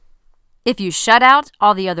If you shut out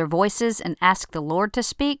all the other voices and ask the Lord to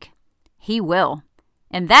speak, He will.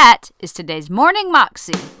 And that is today's Morning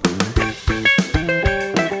Moxie.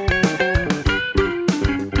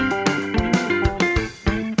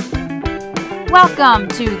 Welcome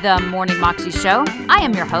to the Morning Moxie Show. I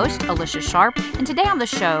am your host, Alicia Sharp, and today on the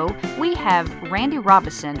show, we have Randy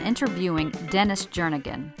Robison interviewing Dennis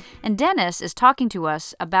Jernigan. And Dennis is talking to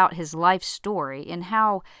us about his life story and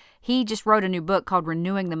how he just wrote a new book called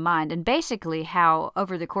Renewing the Mind, and basically how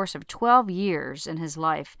over the course of 12 years in his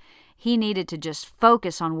life, he needed to just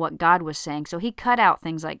focus on what God was saying. So he cut out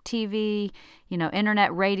things like TV,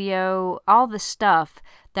 internet radio, all the stuff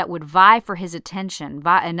that would vie for his attention,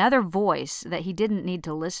 another voice that he didn't need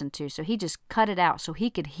to listen to. So he just cut it out so he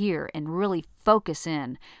could hear and really focus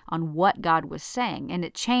in on what God was saying. And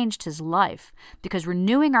it changed his life, because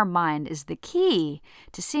renewing our mind is the key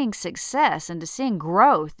to seeing success and to seeing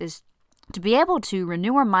growth, is to be able to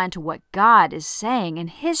renew our mind to what God is saying and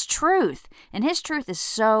His truth. And His truth is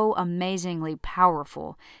so amazingly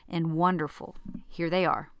powerful and wonderful. Here they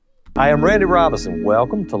are. Hi, I'm Randy Robison.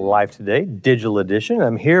 Welcome to Life Today, Digital Edition.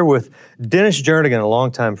 I'm here with Dennis Jernigan, a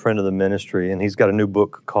longtime friend of the ministry, and he's got a new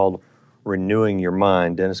book called Renewing Your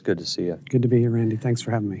Mind. Dennis, good to see you. Good to be here, Randy. Thanks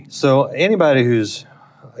for having me. So anybody who's,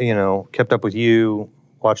 kept up with you,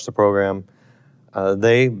 watched the program,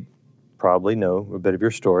 they probably know a bit of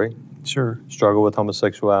your story. Sure. Struggle with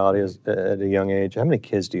homosexuality at a young age. How many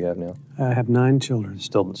kids do you have now? I have 9 children.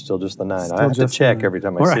 Still just the 9. Still I have to check 9. every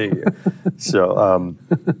time I see you. So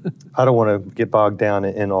I don't want to get bogged down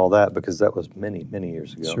in all that, because that was many, many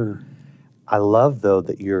years ago. Sure. I love, though,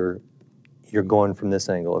 that you're going from this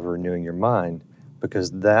angle of renewing your mind, because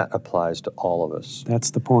that applies to all of us. That's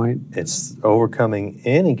the point. It's overcoming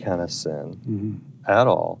any kind of sin at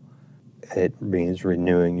all. It means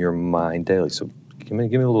renewing your mind daily. So give me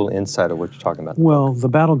a little insight of what you're talking about. Well, the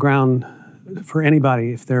battleground for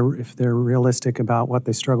anybody, if they're realistic about what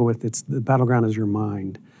they struggle with, the battleground is your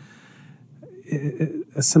mind.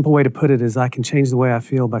 A simple way to put it is, I can change the way I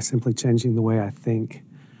feel by simply changing the way I think.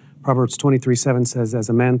 Proverbs 23:7 says, "As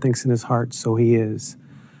a man thinks in his heart, so he is."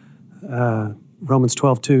 Romans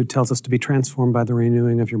 12:2 tells us to be transformed by the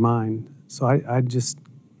renewing of your mind. So I just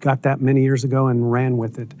got that many years ago and ran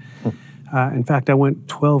with it. In fact, I went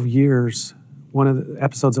 12 years, one of the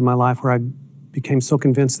episodes of my life where I became so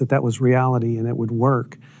convinced that that was reality and it would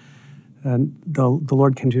work. And the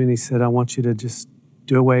Lord came to me and He said, "I want you to just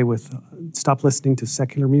stop listening to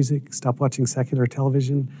secular music, stop watching secular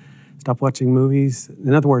television, stop watching movies.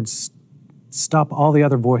 In other words, stop all the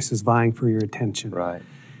other voices vying for your attention." Right.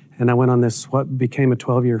 And I went on this, what became a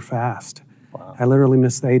 12-year fast. Wow. I literally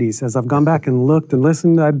missed the 80s. As I've gone back and looked and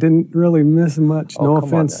listened, I didn't really miss much. No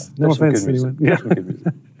offense. No offense to anyone. Yeah.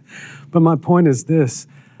 But my point is this: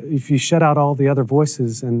 if you shut out all the other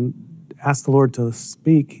voices and ask the Lord to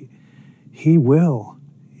speak, He will.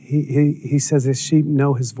 He says His sheep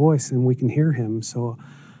know His voice and we can hear Him. So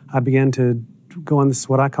I began to go on this,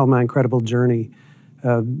 what I call my incredible journey,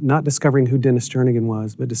 not discovering who Dennis Jernigan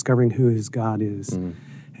was, but discovering who his God is.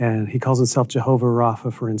 And He calls Himself Jehovah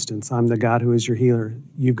Rapha, for instance. "I'm the God who is your healer.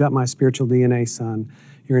 You've got my spiritual DNA, son.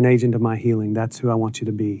 You're an agent of my healing. That's who I want you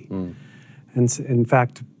to be." And in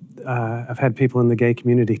fact, I've had people in the gay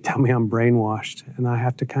community tell me I'm brainwashed, and I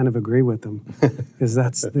have to kind of agree with them, because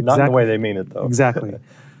that's not in the way they mean it, though. Exactly.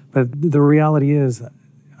 But the reality is,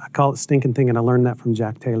 I call it stinking thinking. I learned that from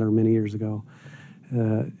Jack Taylor many years ago.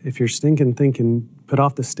 If you're stinking thinking, put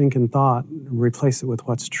off the stinking thought and replace it with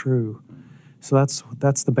what's true. So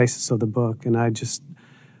that's the basis of the book. And I just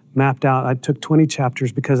mapped out, I took 20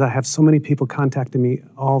 chapters, because I have so many people contacting me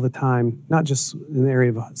all the time, not just in the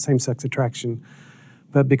area of same-sex attraction,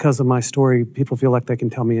 but because of my story, people feel like they can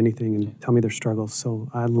tell me anything and tell me their struggles. So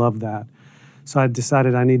I love that. So I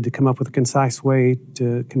decided I need to come up with a concise way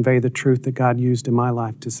to convey the truth that God used in my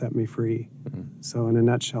life to set me free. So in a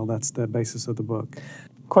nutshell, that's the basis of the book.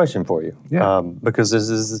 Question for you. Yeah. Because this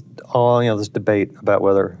is all, this debate about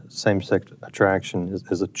whether same-sex attraction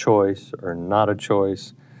is a choice or not a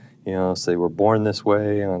choice. Say we're born this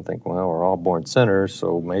way, and I think, well, we're all born sinners,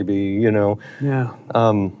 so maybe, Yeah.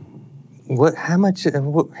 How much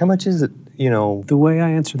is it, The way I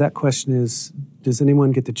answer that question is, does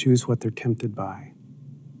anyone get to choose what they're tempted by?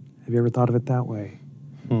 Have you ever thought of it that way?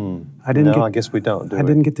 I guess we don't, I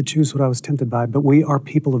didn't get to choose what I was tempted by, but we are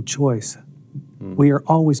people of choice. We are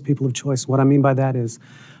always people of choice. What I mean by that is,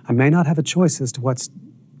 I may not have a choice as to what's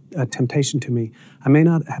a temptation to me. I may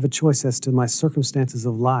not have a choice as to my circumstances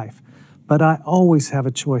of life, but I always have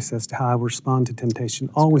a choice as to how I respond to temptation,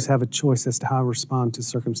 always have a choice as to how I respond to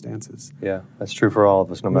circumstances. Yeah, that's true for all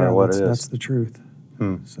of us, no matter what it is. That's the truth.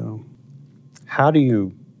 So, how do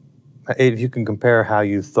you if you can compare how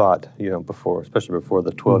you thought, before, especially before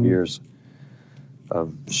the 12 years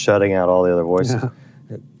of shutting out all the other voices,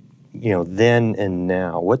 then and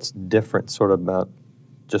now, what's different sort of about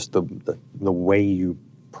just the way you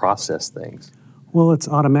process things? Well, it's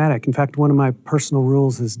automatic. In fact, one of my personal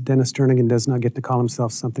rules is Dennis Jernigan does not get to call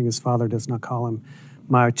himself something his father does not call him.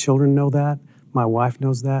 My children know that. My wife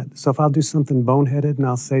knows that. So if I'll do something boneheaded and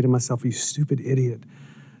I'll say to myself, you stupid idiot,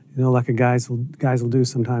 like guys will do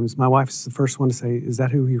sometimes, my wife is the first one to say, is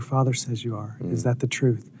that who your father says you are? Is that the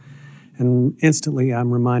truth? And instantly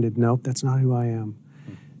I'm reminded, nope, that's not who I am.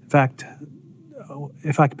 In fact,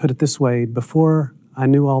 if I could put it this way, before I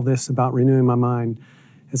knew all this about renewing my mind,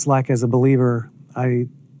 it's like as a believer, I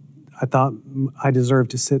thought I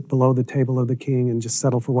deserved to sit below the table of the king and just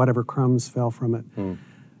settle for whatever crumbs fell from it.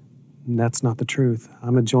 And that's not the truth.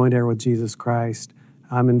 I'm a joint heir with Jesus Christ.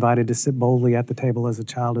 I'm invited to sit boldly at the table as a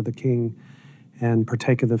child of the king and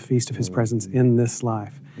partake of the feast of his presence in this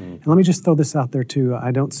life. And let me just throw this out there too.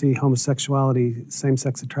 I don't see homosexuality,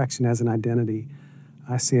 same-sex attraction as an identity.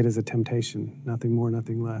 I see it as a temptation, nothing more,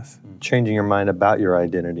 nothing less. Changing your mind about your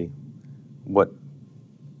identity, what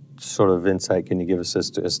sort of insight can you give us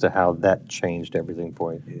as to how that changed everything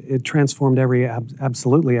for you? It transformed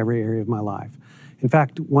absolutely every area of my life. In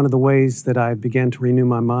fact, one of the ways that I began to renew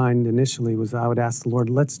my mind initially was I would ask the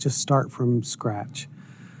Lord, let's just start from scratch.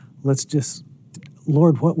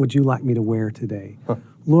 Lord, what would you like me to wear today?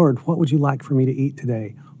 Lord, what would you like for me to eat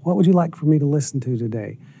today? What would you like for me to listen to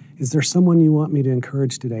today? Is there someone you want me to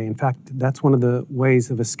encourage today? In fact, that's one of the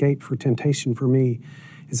ways of escape for temptation for me,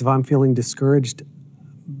 is if I'm feeling discouraged,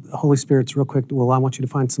 the Holy Spirit's real quick, well, I want you to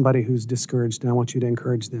find somebody who's discouraged and I want you to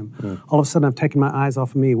encourage them. All of a sudden, I've taken my eyes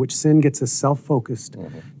off of me, which sin gets us self-focused.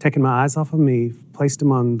 Taken my eyes off of me, placed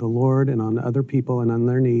them on the Lord and on other people and on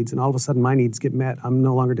their needs, and all of a sudden my needs get met. I'm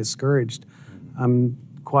no longer discouraged. I'm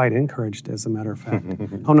quite encouraged, as a matter of fact. I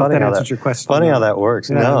don't know if that answers your question. Funny how that works.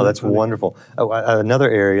 Yeah, no, that's funny. Wonderful. Another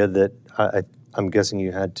area that I'm guessing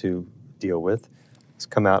you had to deal with, it's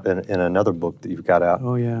come out in another book that you've got out.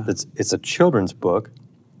 Oh, yeah. It's a children's book.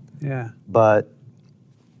 Yeah. But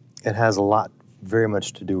it has a lot, very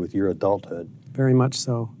much to do with your adulthood. Very much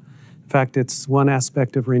so. In fact, it's one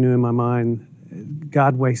aspect of renewing my mind.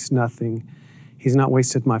 God wastes nothing. He's not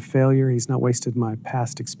wasted my failure. He's not wasted my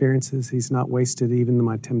past experiences. He's not wasted even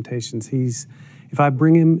my temptations. If I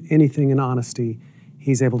bring him anything in honesty,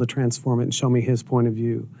 he's able to transform it and show me his point of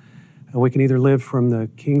view. We can either live from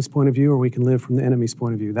the king's point of view or we can live from the enemy's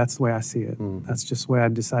point of view. That's the way I see it. That's just the way I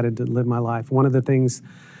decided to live my life. One of the things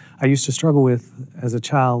I used to struggle with as a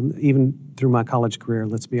child, even through my college career,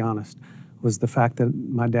 let's be honest, was the fact that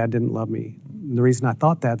my dad didn't love me. And the reason I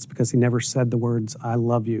thought that's because he never said the words, I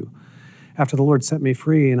love you. After the Lord set me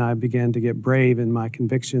free and I began to get brave in my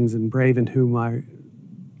convictions and brave in who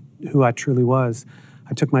I truly was,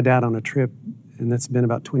 I took my dad on a trip, and that's been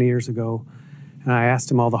about 20 years ago, and I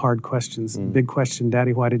asked him all the hard questions. Big question,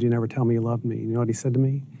 Daddy, why did you never tell me you loved me? You know what he said to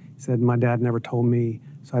me? He said, my dad never told me,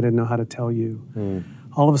 so I didn't know how to tell you.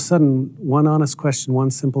 All of a sudden, one honest question,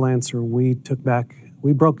 one simple answer, we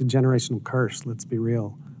broke a generational curse, let's be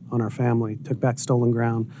real, on our family, took back stolen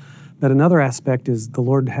ground. But another aspect is the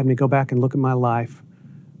Lord had me go back and look at my life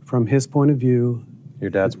from his point of view. Your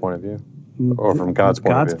dad's point of view? Or from God's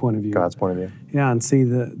point of view? God's point of view. God's point of view. Yeah, and see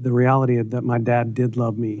the reality that my dad did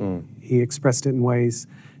love me. He expressed it in ways.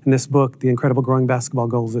 In this book, The Incredible Growing Basketball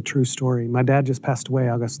Goal, is a true story. My dad just passed away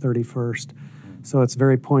August 31st. So it's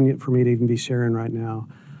very poignant for me to even be sharing right now.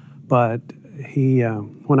 But he,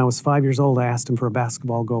 when I was 5 years old, I asked him for a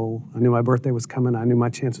basketball goal. I knew my birthday was coming. I knew my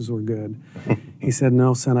chances were good. He said,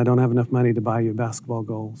 no, son, I don't have enough money to buy you a basketball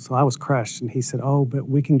goal. So I was crushed. And he said, oh, but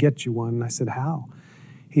we can get you one. And I said, how?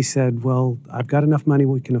 He said, well, I've got enough money.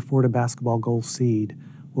 We can afford a basketball goal seed.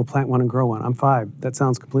 We'll plant one and grow one. I'm 5. That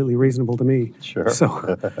sounds completely reasonable to me. Sure.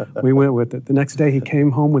 So we went with it. The next day he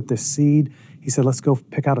came home with this seed. He said, let's go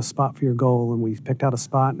pick out a spot for your goal. And we picked out a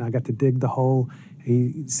spot, and I got to dig the hole.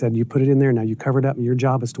 He said, you put it in there, now you cover it up, and your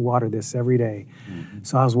job is to water this every day.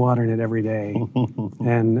 So I was watering it every day.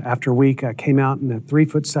 And after a week, I came out in a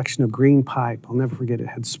 3-foot section of green pipe. I'll never forget it,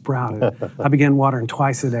 had sprouted. I began watering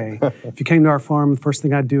twice a day. If you came to our farm, the first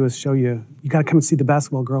thing I'd do is show you, you got to come and see the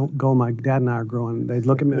basketball goal my dad and I are growing. They'd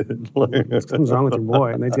look at me, something's wrong with your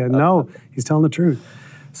boy. And they'd say, no, he's telling the truth.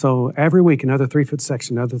 So every week, another 3-foot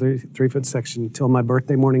section, another 3-foot section, until my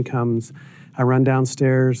birthday morning comes. I run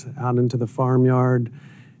downstairs out into the farmyard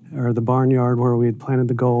or the barnyard where we had planted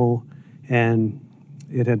the goal, and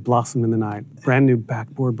it had blossomed in the night. Brand new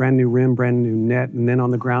backboard, brand new rim, brand new net, and then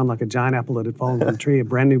on the ground like a giant apple that had fallen from the tree, a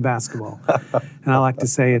brand new basketball. And I like to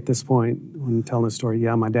say at this point, when telling the story,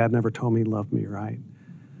 yeah, my dad never told me he loved me, right?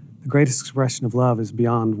 The greatest expression of love is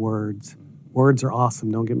beyond words. Words are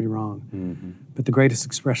awesome, don't get me wrong. Mm-hmm. But the greatest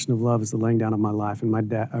expression of love is the laying down of my life, and my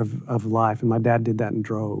dad and my dad did that in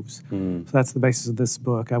droves. Mm. So that's the basis of this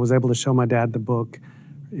book. I was able to show my dad the book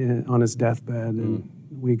on his deathbed, and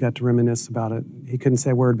we got to reminisce about it. He couldn't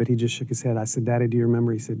say a word, but he just shook his head. I said, "Daddy, do you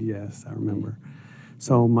remember?" He said, "Yes, I remember."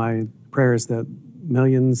 So my prayer is that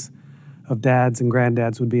millions of dads and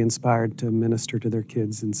granddads would be inspired to minister to their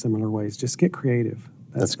kids in similar ways. Just get creative.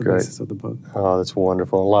 That's the great. basis of the book. Oh, that's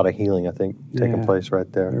wonderful. A lot of healing, I think, taking place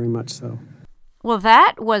right there. Very much so. Well,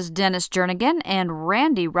 that was Dennis Jernigan and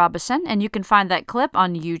Randy Robison, and you can find that clip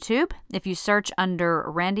on YouTube if you search under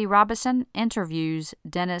Randy Robison Interviews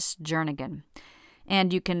Dennis Jernigan.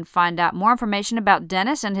 And you can find out more information about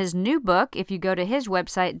Dennis and his new book if you go to his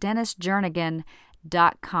website,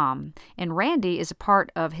 DennisJernigan.com. And Randy is a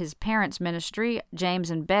part of his parents' ministry, James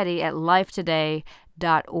and Betty, at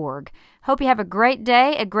lifetoday.org. Hope you have a great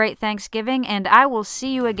day, a great Thanksgiving, and I will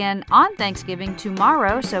see you again on Thanksgiving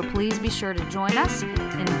tomorrow, so please be sure to join us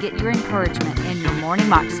and get your encouragement in your Morning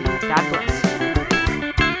Moxie. God bless.